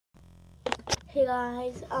Hey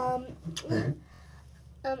guys, I'm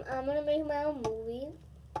gonna make my own movie.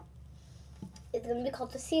 It's gonna be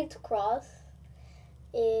called The Santa Claus.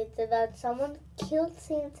 It's about someone killed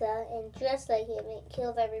Santa and dressed like him and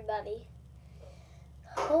killed everybody.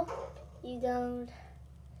 Hope you don't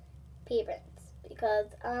pay rent because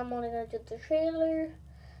I'm only gonna do the trailer.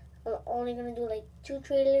 I'm only gonna do like 2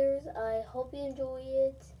 trailers. I hope you enjoy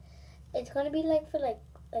it. It's gonna be like for like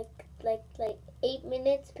 8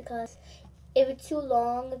 minutes because if it's too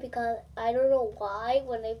long, because I don't know why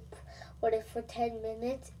when I put it for 10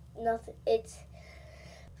 minutes, nothing. It's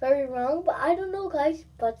very wrong, but I don't know, guys.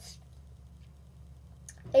 But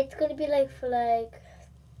it's gonna be like for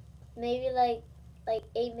maybe like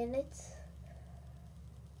 8 minutes,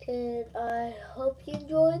 and I hope you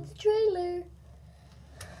enjoyed the trailer.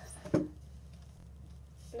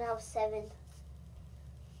 Now 7.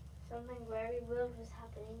 Something very weird was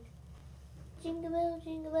happening. Jingle bell,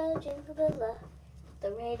 jingle bell, jingle bell.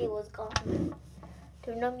 The radio was gone.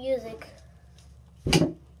 There was no music.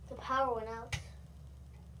 The power went out.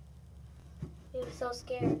 We were so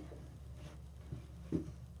scared.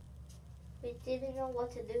 We didn't know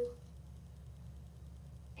what to do.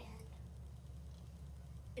 And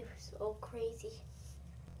it was so crazy.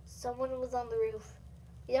 Someone was on the roof.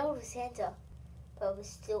 You know it was Santa, but it was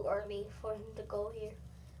still early for him to go here.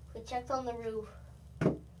 We checked on the roof.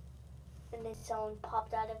 And then someone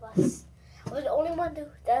popped out of us. I was the only one that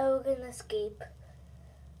was gonna escape.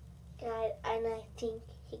 And I think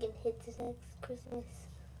he can hit this next Christmas.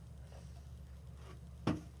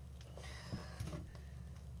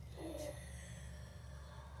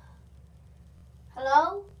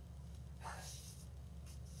 Hello?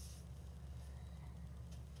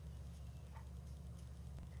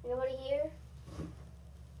 Anybody here?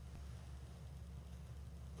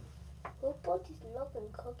 Who bought these milk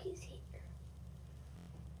and cookies here?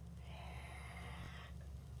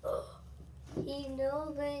 He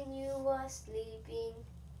knows when you are sleeping.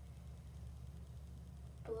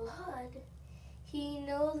 Blood. He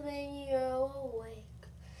knows when you're awake.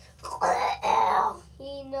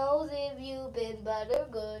 He knows if you've been bad or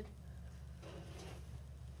good.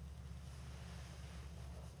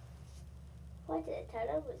 Why did I turn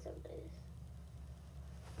over something?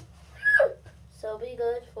 So be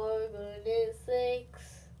good for goodness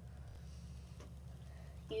sakes.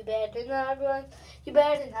 You better not run, you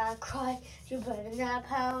better not cry, you better not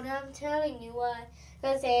pout, I'm telling you why.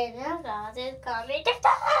 Cause Santa Claus is coming to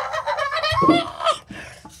town.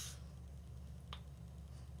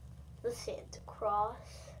 The Santa Claus.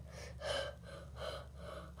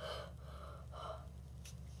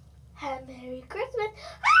 Have a Merry Christmas.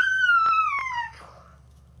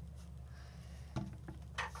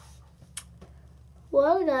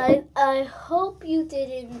 Well guys, I hope you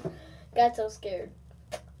didn't get so scared.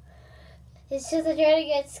 It's just I try to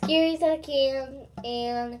get scary as I can,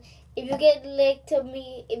 and if you get if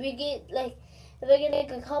I get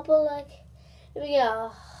like a couple if we get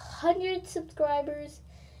 100 subscribers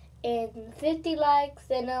and 50 likes,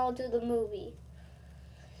 then I'll do the movie.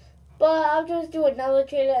 But I'll just do another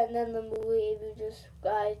trailer and then the movie if you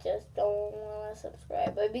guys just don't want to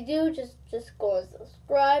subscribe. But if you do, just go and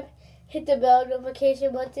subscribe, hit the bell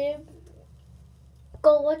notification button,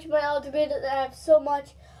 go watch my other videos. I have so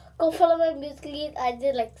much. Go follow my Musical.ly. I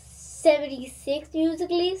did like 76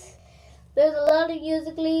 Musical.ly. There's a lot of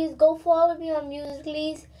Musical.ly. Go follow me on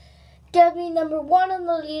Musical.ly. Get me #1 on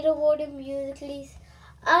the leaderboard in Musical.ly.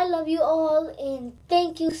 I love you all and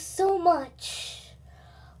thank you so much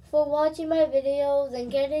for watching my videos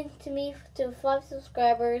and getting to me to 5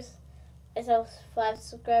 subscribers. I have 5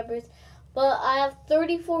 subscribers, but I have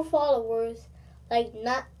 34 followers.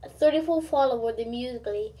 Not 34 followers in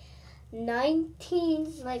Musical.ly.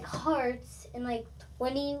 19 hearts and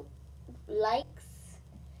 20 likes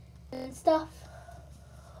and stuff.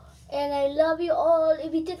 And I love you all.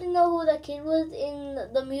 If you didn't know who that kid was in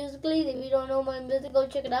the Musical.ly, if you don't know my music, go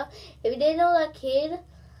check it out. If you didn't know that kid,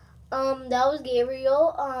 that was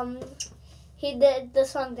Gabriel. He did the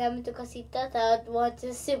song Dame Tu Casita. That was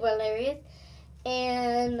just super hilarious.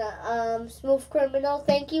 And Smooth Criminal,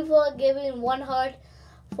 thank you for giving 1 heart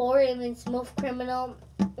for him in Smooth Criminal.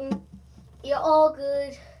 You're all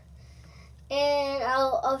good, and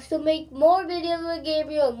I'll still make more videos with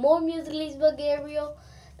Gabriel, more Musical.ly with Gabriel,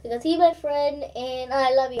 because he's my friend, and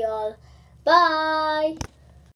I love you all. Bye!